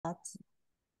start.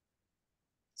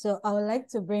 So I would like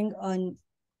to bring on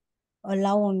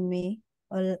Olawunmi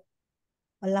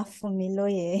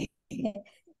Olafunmiloye.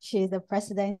 She is the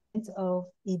president of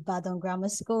Ibadan Grammar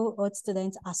School Old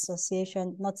Students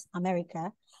Association, North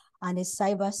America, and a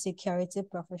cybersecurity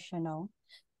professional.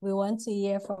 We want to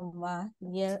hear from her,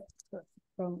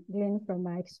 glean from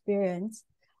my experience,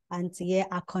 and to hear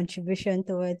our contribution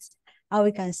towards how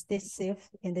we can stay safe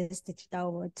in this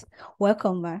digital world.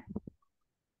 Welcome, Ma.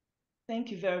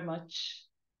 Thank you very much.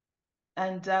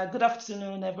 And good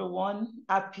afternoon, everyone.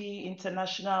 Happy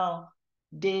International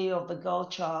Day of the Girl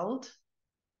Child.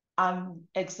 I'm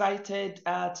excited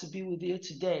to be with you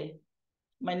today.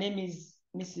 My name is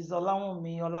Mrs.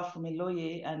 Olawunmi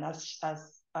Olafunmiloye, and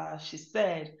as she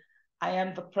said, I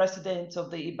am the president of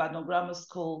the Ibadan Grammar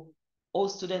School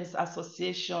Old Students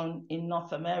Association in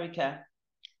North America.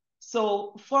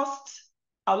 So first,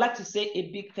 I would like to say a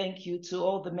big thank you to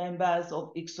all the members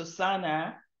of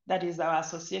ICSOSANA, that is our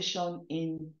association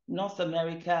in North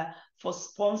America, for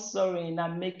sponsoring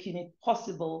and making it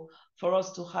possible for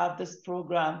us to have this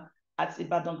program at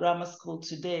Ibadan Grammar School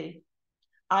today.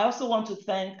 I also want to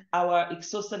thank our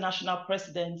ICSOSA National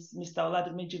President, Mr.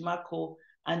 Oladimeji Mako,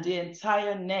 and the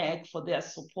entire NEC for their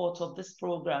support of this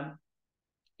program.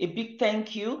 A big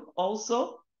thank you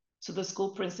also to the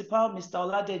school principal, Mr.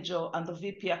 Oladejo, and the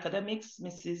VP Academics,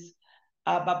 Mrs.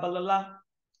 Babalola,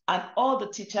 and all the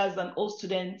teachers and all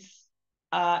students,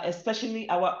 especially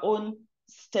our own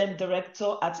STEM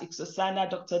director at ICSOSANA,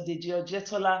 Dr. Deji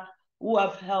Ojetola, who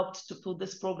have helped to put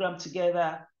this program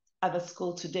together at the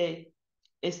school today.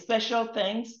 A special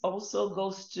thanks also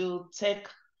goes to Tech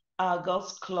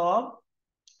Girls Club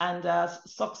and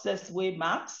Success Way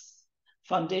Max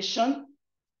Foundation,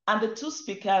 and the two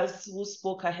speakers who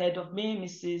spoke ahead of me,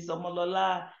 Mrs.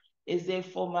 Omolola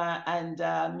Ezefoma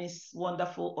and Miss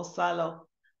Wonderful Osalo.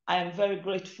 I am very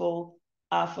grateful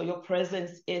for your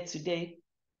presence here today.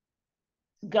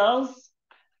 Girls,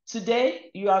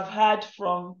 today you have heard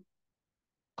from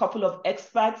a couple of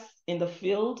experts in the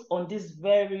field on this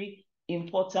very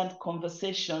important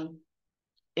conversation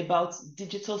about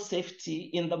digital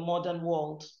safety in the modern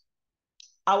world.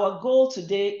 Our goal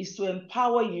today is to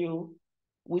empower you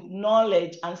with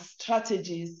knowledge and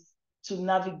strategies to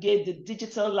navigate the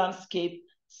digital landscape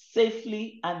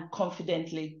safely and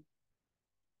confidently.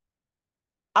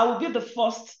 I will be the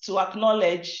first to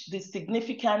acknowledge the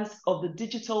significance of the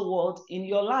digital world in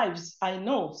your lives. I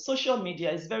know social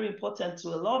media is very important to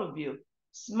a lot of you.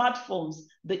 Smartphones,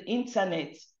 the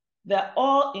internet, they're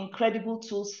all incredible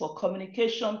tools for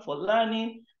communication, for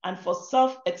learning, and for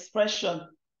self-expression.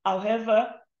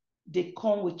 However, they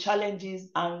come with challenges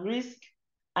and risk,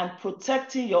 and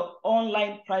protecting your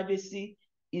online privacy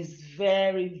is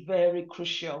very, very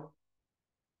crucial.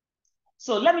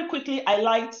 So let me quickly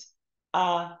highlight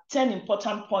 10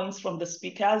 important points from the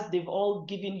speakers. They've all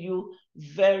given you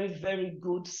very, very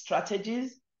good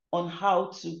strategies on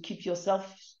how to keep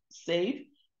yourself safe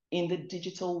in the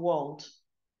digital world.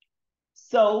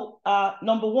 So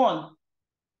number one,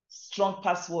 strong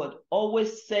password.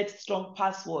 Always set strong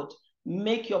password.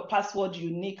 Make your password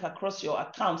unique across your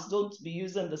accounts. Don't be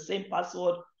using the same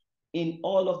password in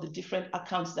all of the different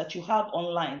accounts that you have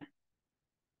online.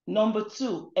 Number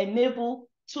two, enable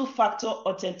two-factor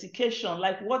authentication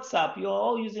like WhatsApp. You're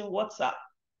all using WhatsApp.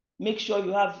 Make sure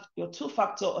you have your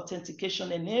two-factor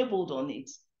authentication enabled on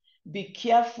it. Be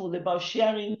careful about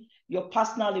sharing your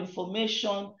personal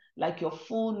information like your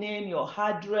full name, your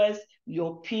address,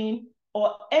 your PIN,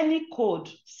 or any code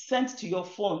sent to your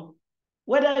phone,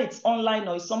 whether it's online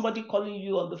or somebody calling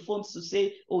you on the phone to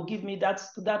say, oh, give me that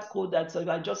code that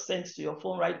I just sent to your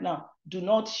phone right now. Do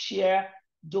not share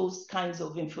those kinds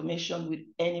of information with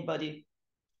anybody.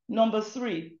 Number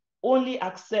three, only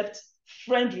accept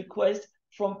friend requests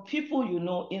from people you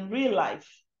know in real life.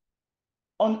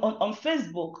 On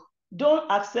Facebook, don't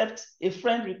accept a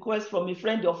friend request from a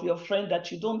friend of your friend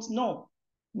that you don't know.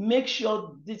 Make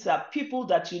sure these are people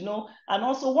that you know. And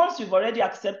also, once you've already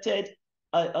accepted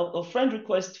a friend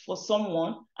request for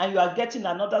someone and you are getting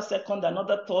another second,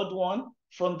 another third one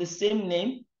from the same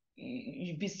name,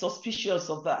 you be suspicious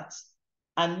of that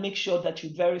and make sure that you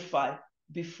verify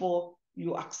before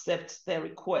you accept their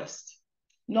request.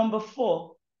 Number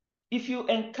four, if you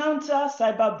encounter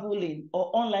cyberbullying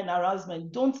or online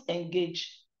harassment, don't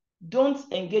engage. Don't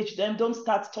engage them. Don't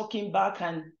start talking back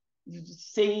and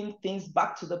saying things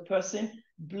back to the person.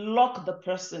 Block the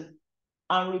person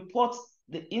and report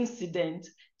the incident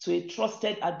to a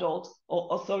trusted adult or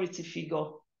authority figure.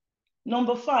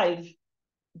 Number five,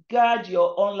 guard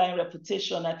your online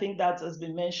reputation. I think that has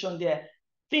been mentioned there.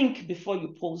 Think before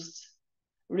you post.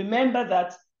 Remember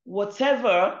that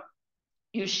whatever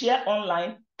you share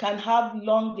online can have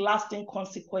long-lasting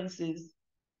consequences.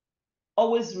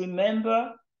 Always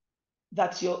remember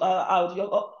that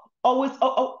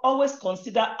always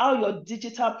consider how your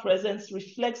digital presence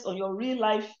reflects on your real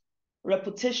life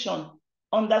reputation.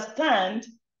 Understand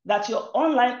that your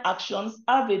online actions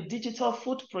have a digital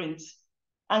footprint.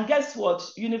 And guess what?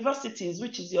 Universities,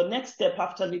 which is your next step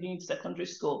after leaving secondary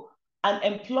school, and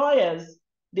employers,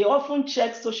 they often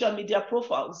check social media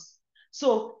profiles.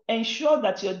 So ensure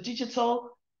that your digital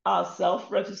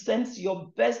self represents your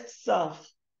best self.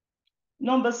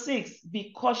 Number 6,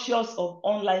 be cautious of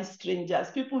online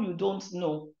strangers, people you don't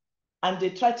know, and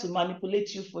they try to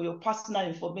manipulate you for your personal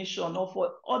information or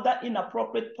for other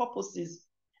inappropriate purposes.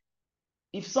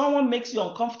 If someone makes you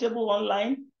uncomfortable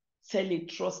online, tell a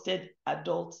trusted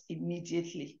adult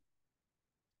immediately.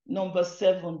 Number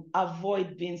 7,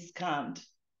 avoid being scammed.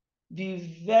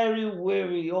 Be very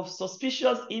wary of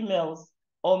suspicious emails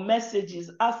or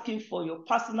messages asking for your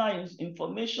personal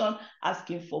information,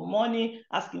 asking for money,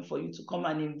 asking for you to come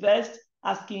and invest,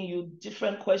 asking you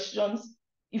different questions.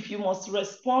 If you must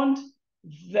respond,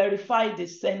 verify the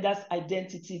sender's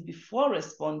identity before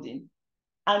responding.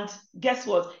 And guess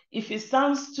what? If it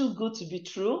sounds too good to be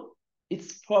true,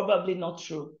 it's probably not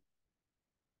true.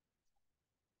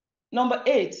 Number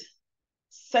 8,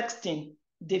 sexting.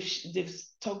 They've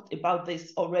talked about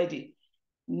this already.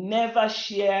 Never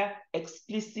share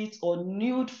explicit or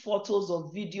nude photos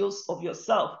or videos of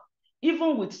yourself.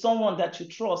 Even with someone that you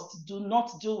trust, do not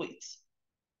do it.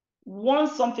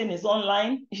 Once something is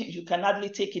online, you can hardly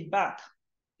take it back.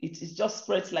 It just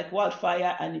spreads like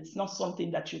wildfire, and it's not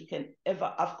something that you can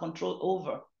ever have control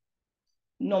over.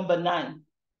 Number 9,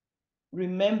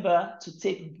 remember to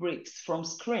take breaks from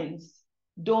screens.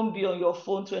 Don't be on your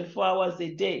phone 24 hours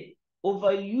a day.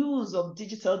 Overuse of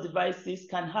digital devices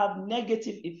can have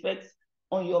negative effects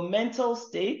on your mental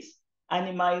state, and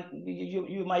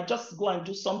you might just go and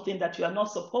do something that you are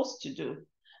not supposed to do.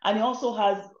 And it also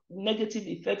has negative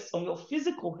effects on your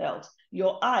physical health.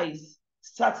 Your eyes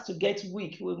start to get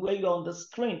weak when you're on the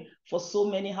screen for so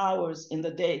many hours in the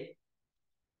day.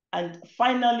 And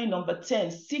finally, number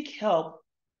 10, seek help.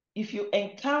 If you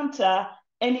encounter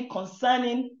any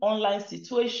concerning online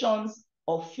situations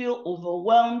or feel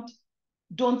overwhelmed,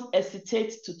 don't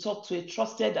hesitate to talk to a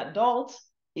trusted adult,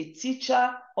 a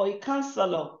teacher, or a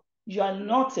counselor. You are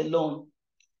not alone.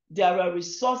 There are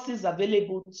resources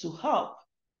available to help.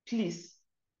 Please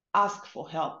ask for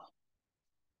help.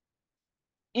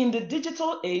 In the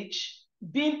digital age,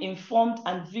 being informed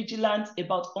and vigilant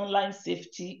about online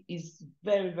safety is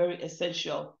very, very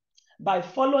essential. By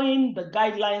following the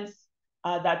guidelines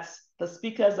that the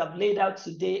speakers have laid out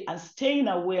today and staying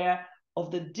aware of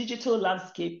the digital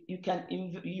landscape, you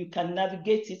can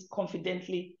navigate it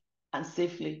confidently and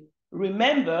safely.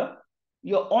 Remember,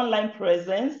 your online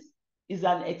presence is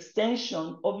an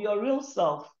extension of your real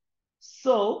self.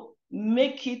 So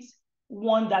make it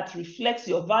one that reflects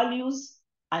your values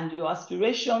and your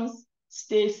aspirations.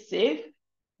 Stay safe,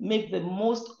 make the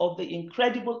most of the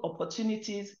incredible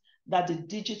opportunities that the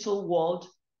digital world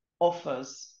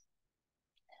offers.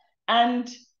 And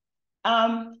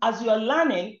as you are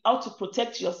learning how to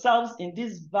protect yourselves in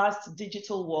this vast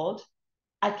digital world,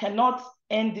 I cannot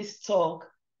end this talk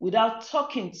without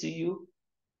talking to you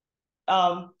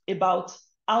about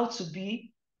how to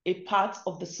be a part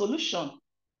of the solution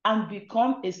and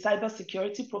become a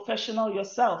cybersecurity professional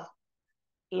yourself.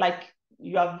 Like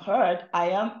you have heard, I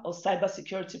am a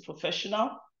cybersecurity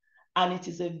professional, and it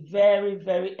is a very,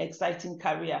 very exciting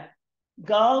career.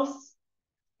 Girls,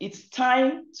 it's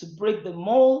time to break the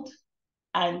mold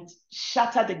and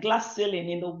shatter the glass ceiling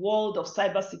in the world of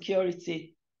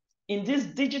cybersecurity. In this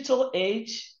digital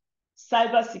age,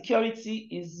 cybersecurity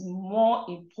is more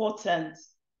important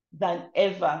than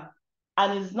ever.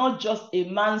 And it's not just a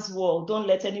man's world. Don't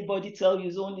let anybody tell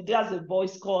you there's a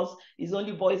boys' course, it's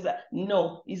only boys that.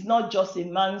 No, it's not just a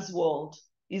man's world.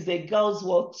 It's a girl's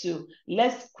world too.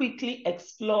 Let's quickly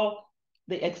explore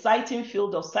the exciting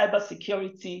field of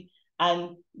cybersecurity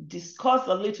and discuss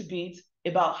a little bit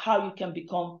about how you can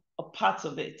become a part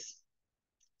of it.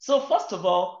 So first of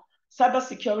all,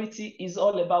 cybersecurity is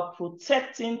all about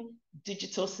protecting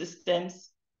digital systems,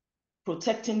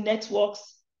 protecting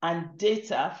networks and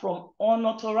data from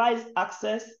unauthorized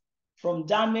access, from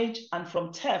damage, and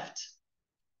from theft.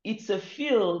 It's a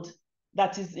field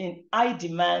that is in high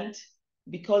demand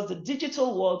because the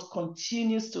digital world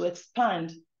continues to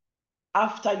expand.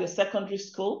 After your secondary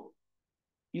school,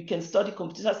 you can study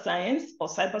computer science or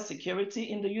cybersecurity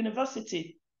in the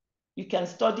university. You can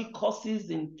study courses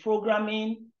in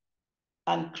programming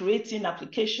and creating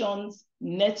applications,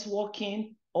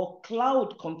 networking, or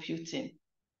cloud computing.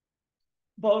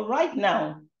 But right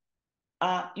now,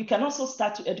 you can also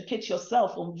start to educate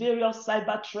yourself on various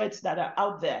cyber threats that are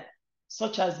out there,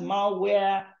 such as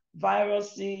malware,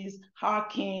 viruses,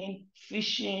 hacking,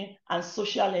 phishing, and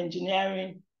social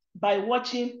engineering by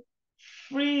watching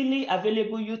freely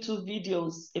available YouTube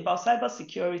videos about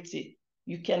cybersecurity.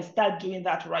 You can start doing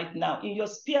that right now in your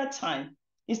spare time.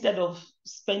 Instead of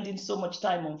spending so much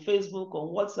time on Facebook, on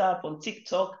WhatsApp, on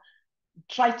TikTok,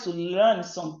 try to learn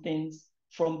some things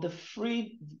from the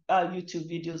free YouTube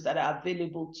videos that are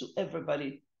available to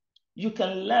everybody. You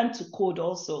can learn to code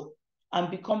also and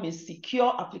become a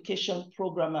secure application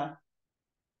programmer.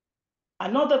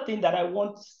 Another thing that I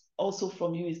want also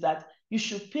from you is that you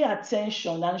should pay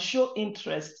attention and show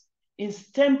interest in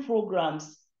STEM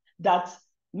programs that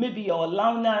maybe your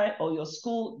alumni or your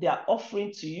school, they are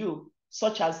offering to you,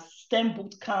 such as STEM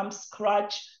bootcamps,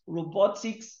 Scratch,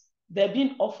 robotics. They're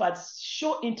being offered.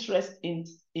 Show interest in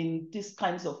these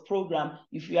kinds of programs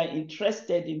if you are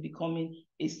interested in becoming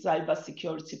a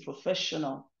cybersecurity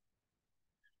professional.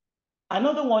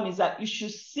 Another one is that you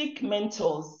should seek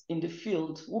mentors in the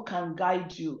field who can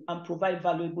guide you and provide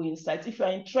valuable insights. If you're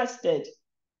interested,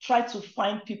 try to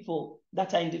find people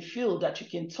that are in the field that you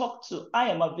can talk to. I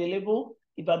am available.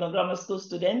 Ibadan Grammar School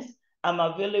students, I'm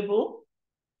available.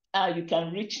 You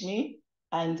can reach me.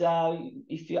 And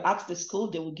if you ask the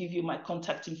school, they will give you my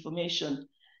contact information.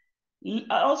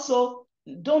 Also,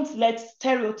 don't let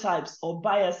stereotypes or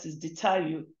biases deter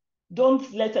you.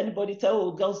 Don't let anybody tell,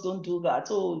 oh, girls don't do that.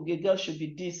 Oh, a girl should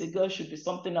be this, a girl should be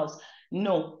something else.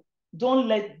 No, don't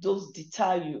let those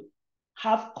deter you.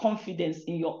 Have confidence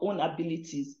in your own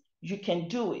abilities. You can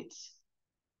do it.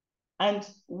 And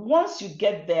once you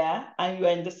get there and you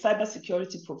are in the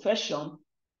cybersecurity profession,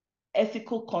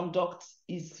 ethical conduct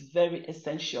is very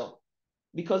essential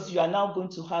because you are now going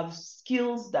to have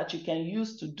skills that you can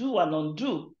use to do and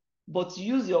undo, but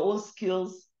use your own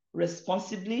skills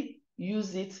responsibly,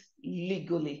 use it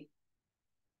legally.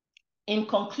 In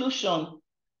conclusion,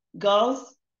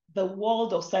 girls, the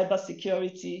world of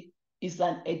cybersecurity is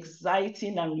an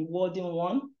exciting and rewarding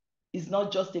one. It's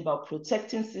not just about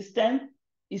protecting systems,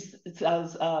 it's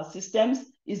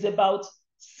about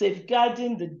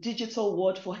safeguarding the digital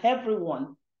world for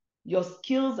everyone. Your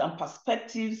skills and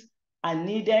perspectives are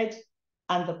needed,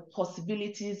 and the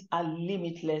possibilities are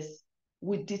limitless.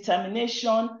 With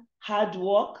determination, hard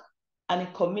work, and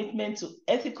a commitment to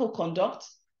ethical conduct,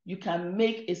 you can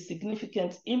make a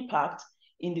significant impact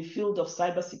in the field of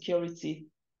cybersecurity.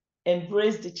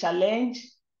 Embrace the challenge,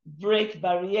 break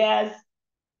barriers,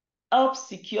 help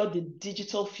secure the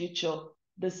digital future.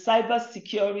 The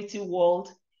cybersecurity world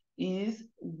is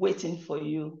waiting for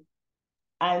you.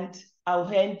 And I'll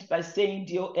end by saying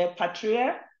Dio e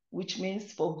Patria, which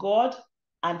means for God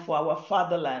and for our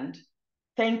fatherland.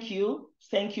 Thank you.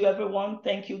 Thank you, everyone.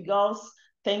 Thank you, girls.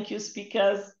 Thank you,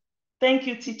 speakers. Thank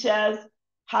you, teachers.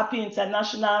 Happy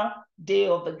International Day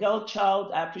of the Girl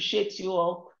Child. I appreciate you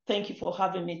all. Thank you for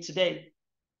having me today.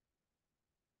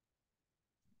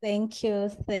 Thank you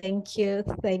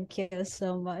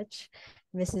so much,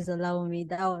 Mrs. Olawumi.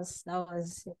 That was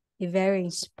a very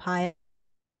inspiring,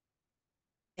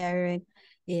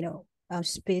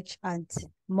 speech, and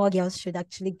more girls should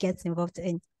actually get involved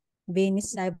in being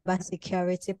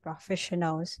cybersecurity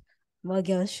professionals. More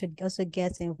girls should also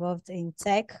get involved in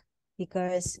tech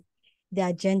because the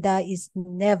agenda is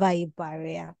never a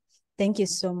barrier. Thank you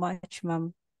so much,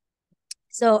 ma'am.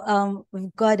 So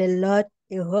we've got a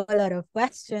whole lot of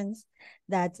questions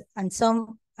and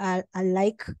some are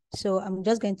like, so I'm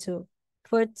just going to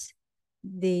put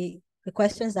the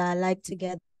questions that I like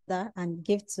together and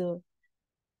give to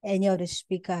any of the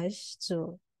speakers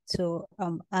to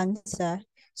answer.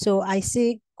 So I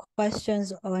see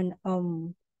questions on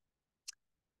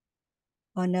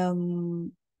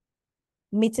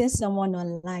meeting someone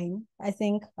online. I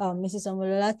think Mrs.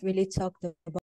 Omolola really talked about